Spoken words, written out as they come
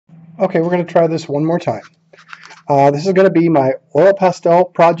Okay, we're going to try this one more time. This is going to be my oil pastel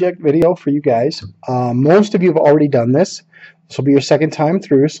project video for you guys. Most of you have already done this. This will be your second time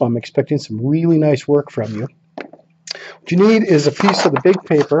through, so I'm expecting some really nice work from you. What you need is a piece of the big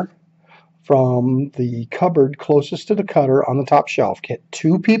paper from the cupboard closest to the cutter on the top shelf. Get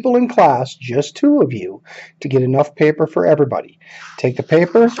 2 people in class, just 2 of you, to get enough paper for everybody. Take the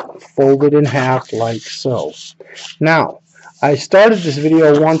paper, fold it in half like so. Now, I started this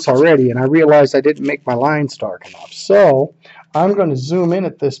video once already and I realized I didn't make my lines dark enough. So I'm going to zoom in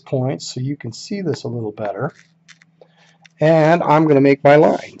at this point so you can see this a little better. And I'm going to make my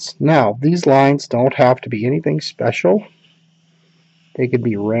lines. Now, these lines don't have to be anything special. They could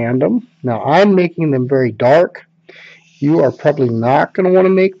be random. Now, I'm making them very dark. You are probably not going to want to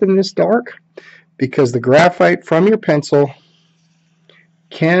make them this dark because the graphite from your pencil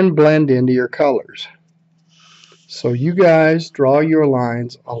can blend into your colors. So you guys draw your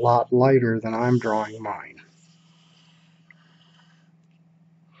lines a lot lighter than I'm drawing mine.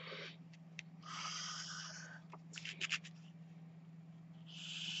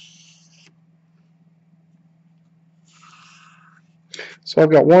 So I've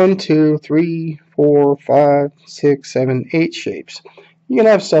got 1, 2, 3, 4, 5, 6, 7, 8 shapes. You can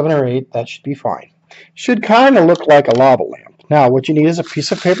have 7 or 8, that should be fine. Should kind of look like a lava lamp. Now what you need is a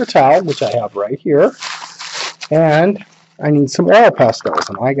piece of paper towel, which I have right here. And I need some oil pastels,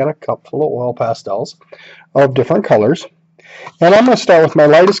 and I got a cup full of oil pastels of different colors. And I'm going to start with my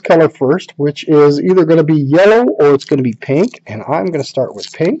lightest color first, which is either going to be yellow or it's going to be pink. And I'm going to start with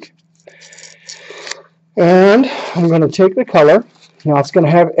pink. And I'm going to take the color. Now it's going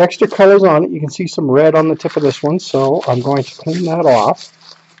to have extra colors on it. You can see some red on the tip of this one, so I'm going to clean that off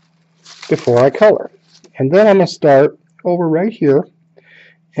before I color. And then I'm going to start over right here,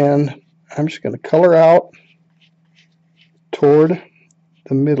 and I'm just going to color out toward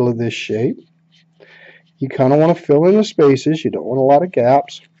the middle of this shape. You kind of want to fill in the spaces. You don't want a lot of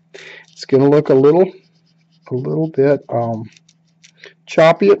gaps. It's going to look a little bit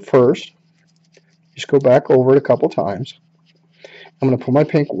choppy at first. Just go back over it a couple times. I'm going to put my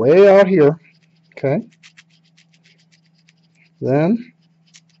pink way out here. Okay. Then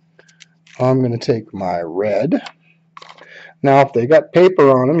I'm going to take my red. Now, if they got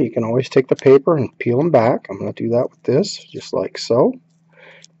paper on them, you can always take the paper and peel them back. I'm going to do that with this, just like so.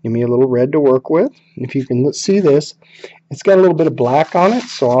 Give me a little red to work with. If you can see this, it's got a little bit of black on it.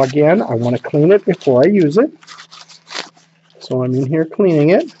 So again, I want to clean it before I use it. So I'm in here cleaning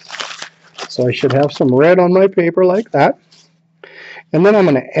it. So I should have some red on my paper like that. And then I'm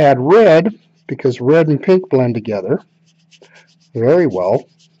going to add red, because red and pink blend together very well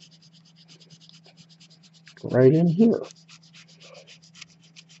right in here.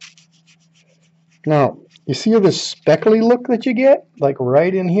 Now, you see this speckly look that you get, like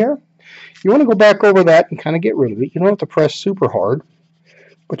right in here? You want to go back over that and kind of get rid of it. You don't have to press super hard,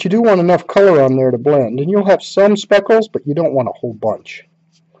 but you do want enough color on there to blend. And you'll have some speckles, but you don't want a whole bunch.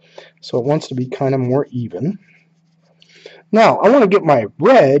 So it wants to be kind of more even. Now, I want to get my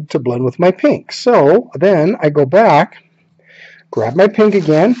red to blend with my pink. So then I go back, grab my pink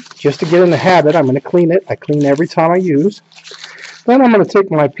again, just to get in the habit. I'm going to clean it. I clean every time I use. Then I'm going to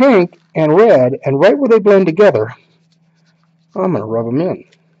take my pink and red, and right where they blend together, I'm going to rub them in.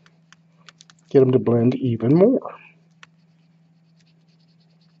 Get them to blend even more.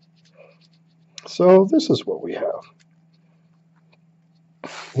 So this is what we have.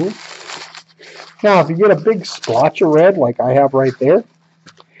 Now, if you get a big splotch of red like I have right there,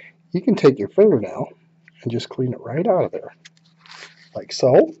 you can take your fingernail and just clean it right out of there, like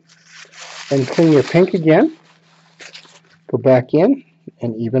so. And clean your pink again. Go back in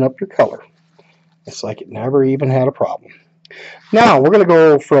and even up your color. It's like it never even had a problem. Now we're going to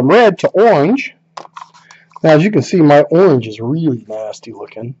go from red to orange. Now as you can see, my orange is really nasty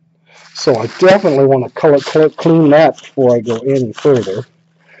looking. So I definitely want to color clean that before I go any further.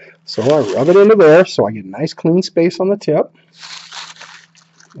 So I rub it into there so I get a nice clean space on the tip.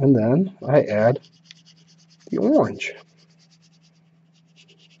 And then I add the orange.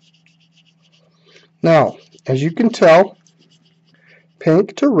 Now, as you can tell,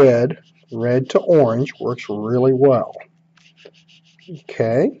 pink to red, red to orange works really well.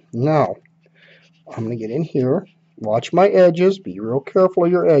 Okay, now I'm going to get in here. Watch my edges. Be real careful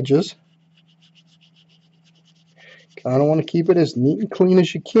of your edges. Kind of want to keep it as neat and clean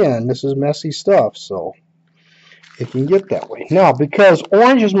as you can. This is messy stuff, so it can get that way. Now, because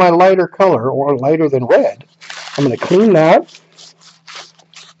orange is my lighter color, or lighter than red, I'm going to clean that.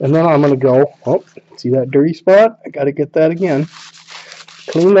 And then I'm going to go, oh, see that dirty spot? I got to get that again.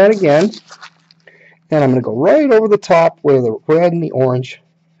 Clean that again. And I'm going to go right over the top where the red and the orange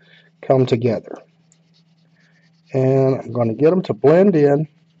come together. And I'm going to get them to blend in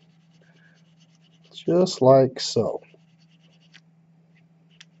just like so.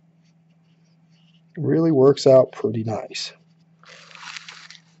 It really works out pretty nice.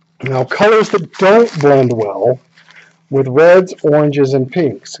 Now, colors that don't blend well with reds, oranges, and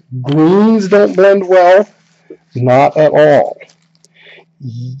pinks. Greens don't blend well, not at all.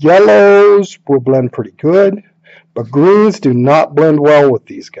 Yellows will blend pretty good, but greens do not blend well with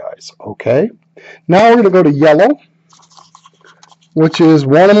these guys, okay? Now we're going to go to yellow, which is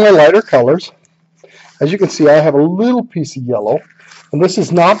one of my lighter colors. As you can see, I have a little piece of yellow, and this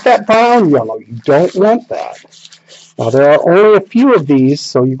is not that brown yellow. You don't want that. Now, there are only a few of these,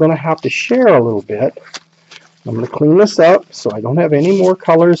 so you're going to have to share a little bit. I'm going to clean this up so I don't have any more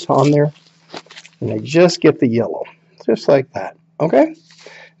colors on there, and I just get the yellow, just like that, okay?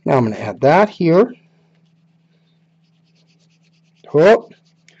 Now I'm going to add that here. Oh,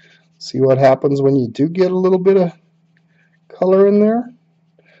 see what happens when you do get a little bit of color in there?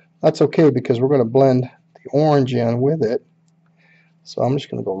 That's okay because we're going to blend the orange in with it. So I'm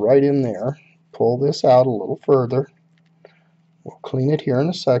just going to go right in there, pull this out a little further. We'll clean it here in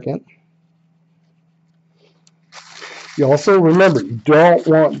a second. You also remember, you don't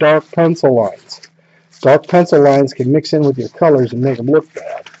want dark pencil lines. Dark pencil lines can mix in with your colors and make them look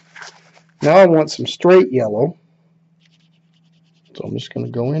bad. Now I want some straight yellow. So I'm just going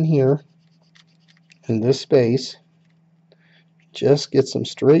to go in here in this space. Just get some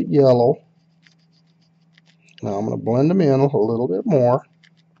straight yellow. Now I'm going to blend them in a little bit more.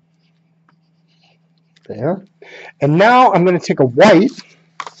 There. And now I'm going to take a white.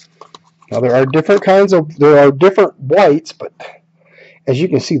 Now there are different whites, but as you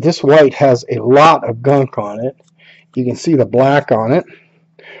can see, this white has a lot of gunk on it. You can see the black on it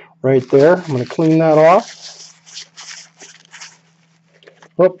right there. I'm going to clean that off.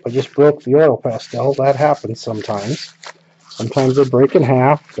 Oh, I just broke the oil pastel. That happens sometimes. Sometimes they break in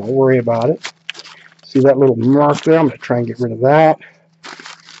half. Don't worry about it. See that little mark there? I'm going to try and get rid of that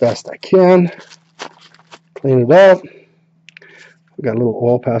best I can. Clean it up. We got a little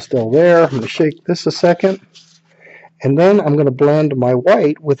oil pastel there. I'm going to shake this a second. And then I'm going to blend my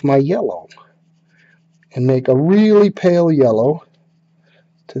white with my yellow and make a really pale yellow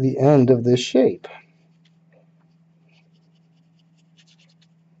to the end of this shape.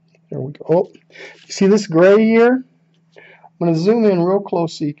 There we go. Oh, you see this gray here? I'm going to zoom in real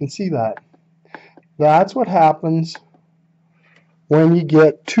close so you can see that. That's what happens when you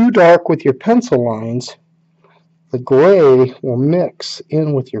get too dark with your pencil lines. The gray will mix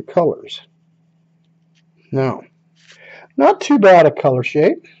in with your colors. Now, not too bad a color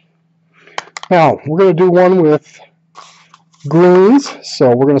shape. Now, we're going to do one with greens. So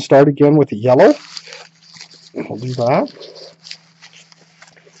we're going to start again with the yellow. We'll do that.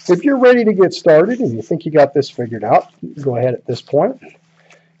 If you're ready to get started and you think you got this figured out, go ahead at this point.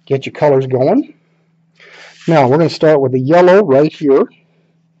 Get your colors going. Now, we're going to start with the yellow right here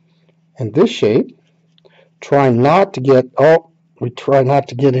in this shape. Try not to get, we try not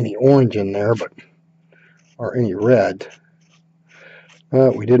to get any orange in there, or any red.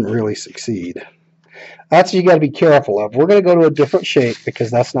 We didn't really succeed. That's what you got to be careful of. We're going to go to a different shape because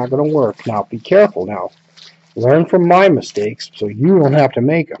that's not going to work. Now, be careful now. Learn from my mistakes so you don't have to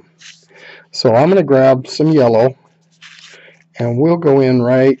make them. So I'm going to grab some yellow and we'll go in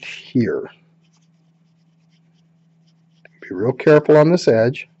right here. Be real careful on this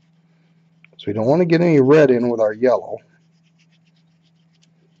edge. So we don't want to get any red in with our yellow.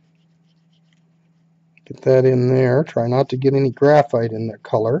 Get that in there. Try not to get any graphite in the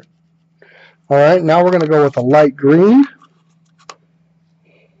color. Alright, now we're going to go with a light green.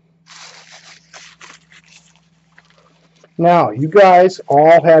 Now, you guys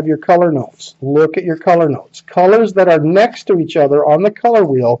all have your color notes. Look at your color notes. Colors that are next to each other on the color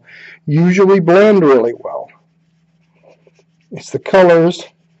wheel usually blend really well. It's the colors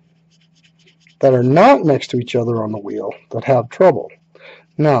that are not next to each other on the wheel that have trouble.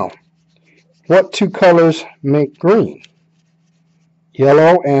 Now, what two colors make green?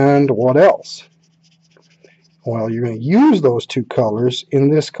 Yellow and what else? Well, you're going to use those two colors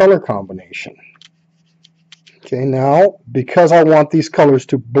in this color combination. Okay, now, because I want these colors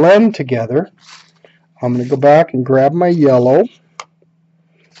to blend together, I'm going to go back and grab my yellow,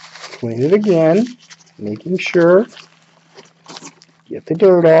 clean it again, making sure, get the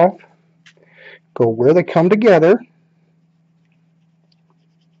dirt off, go where they come together,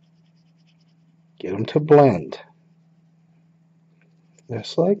 get them to blend,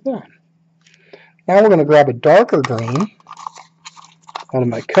 just like that. Now we're going to grab a darker green out of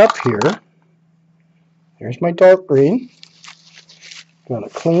my cup here. Here's my dark green. going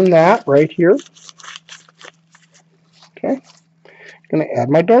to clean that right here. Okay. I'm going to add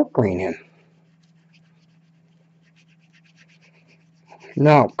my dark green in.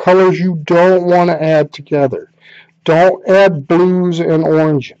 Now, colors you don't want to add together. Don't add blues and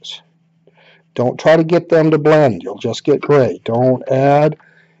oranges. Don't try to get them to blend. You'll just get gray. Don't add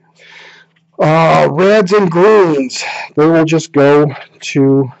reds and greens. They will just go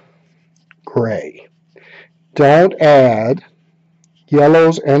to gray. Don't add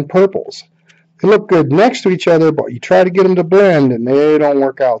yellows and purples. They look good next to each other, but you try to get them to blend and they don't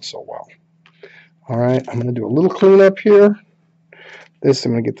work out so well. All right, I'm going to do a little cleanup here. I'm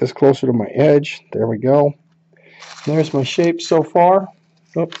going to get this closer to my edge. There we go. There's my shape so far.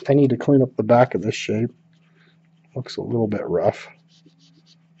 Oops, I need to clean up the back of this shape. Looks a little bit rough.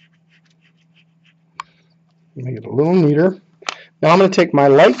 Make it a little neater. Now I'm going to take my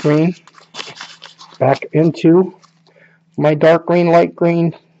light green back into my dark green, light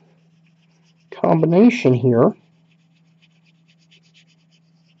green combination here.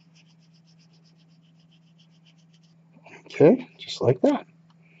 Okay, just like that.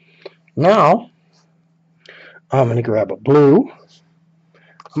 Now, I'm going to grab a blue.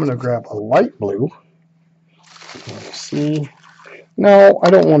 I'm going to grab a light blue. Let's see. No, I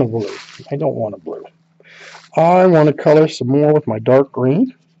don't want a blue. I don't want a blue. I want to color some more with my dark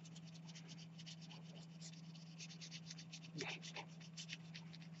green.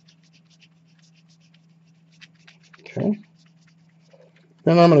 Okay.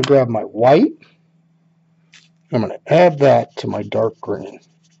 Then I'm going to grab my white. I'm going to add that to my dark green.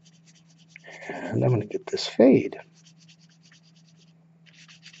 And I'm going to get this fade.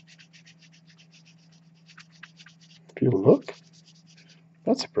 If you look,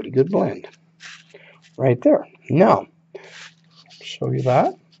 that's a pretty good blend. Right there. Now, show you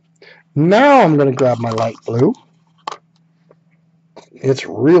that. Now I'm going to grab my light blue. It's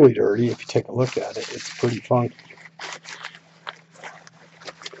really dirty if you take a look at it. It's pretty funky.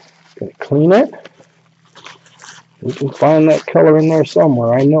 Going to clean it. We can find that color in there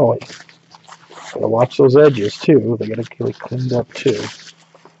somewhere. I know it. Gotta watch those edges too. They gotta get cleaned up too.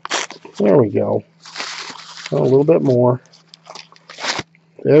 There we go. Oh, a little bit more.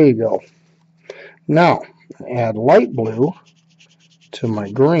 There you go. Now, add light blue to my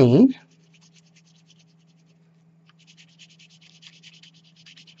green.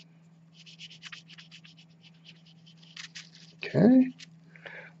 Okay,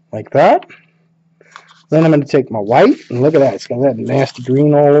 like that. Then I'm going to take my white, and look at that. It's got that nasty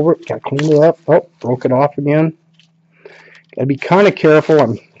green all over it. Got to clean it up. Oh, broke it off again. Got to be kind of careful.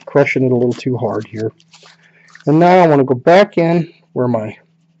 I'm crushing it a little too hard here. And now I want to go back in where my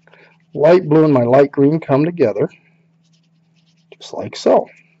light blue and my light green come together. Just like so.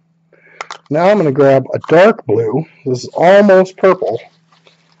 Now I'm going to grab a dark blue. This is almost purple.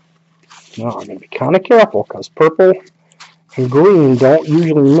 Now I'm going to be kind of careful because purple and green don't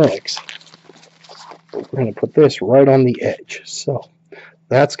usually mix. We're going to put this right on the edge. So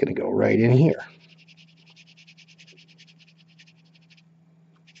that's going to go right in here.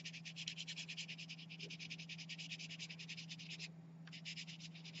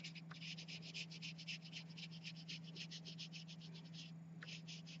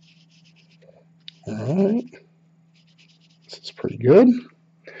 All right. This is pretty good.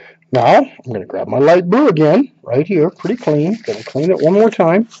 Now I'm going to grab my light blue again, right here, pretty clean. Going to clean it one more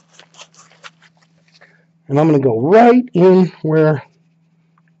time. And I'm going to go right in where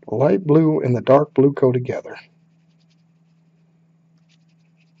the light blue and the dark blue go together.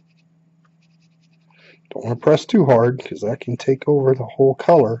 Don't want to press too hard because that can take over the whole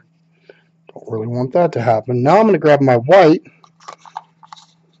color. Don't really want that to happen. Now I'm going to grab my white,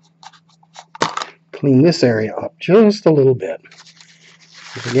 clean this area up just a little bit.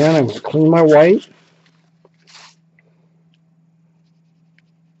 Again, I'm going to clean my white.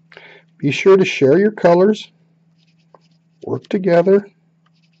 Be sure to share your colors. Work together.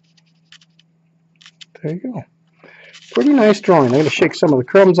 There you go. Pretty nice drawing. I'm going to shake some of the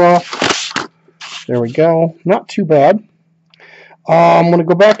crumbs off. There we go. Not too bad. I'm going to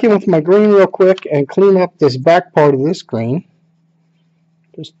go back in with my green real quick and clean up this back part of this green.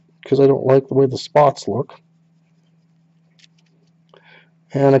 Just because I don't like the way the spots look.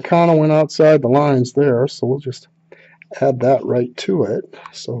 And I kind of went outside the lines there, so we'll just add that right to it.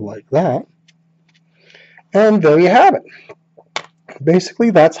 So like that. And there you have it. Basically,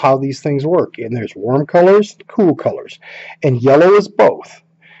 that's how these things work. And there's warm colors, cool colors. And yellow is both.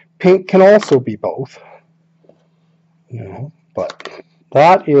 Pink can also be both. You know, but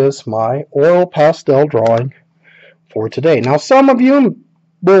that is my oil pastel drawing for today. Now, some of you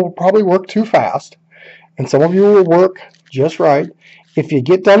will probably work too fast. And some of you will work just right. If you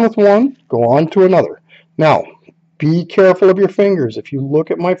get done with one, go on to another. Now, be careful of your fingers. If you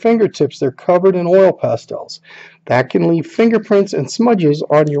look at my fingertips, they're covered in oil pastels. That can leave fingerprints and smudges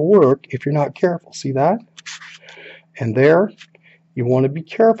on your work if you're not careful. See that? And there, you want to be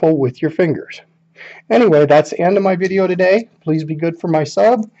careful with your fingers. Anyway, that's the end of my video today. Please be good for my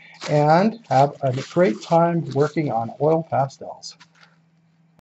sub and have a great time working on oil pastels.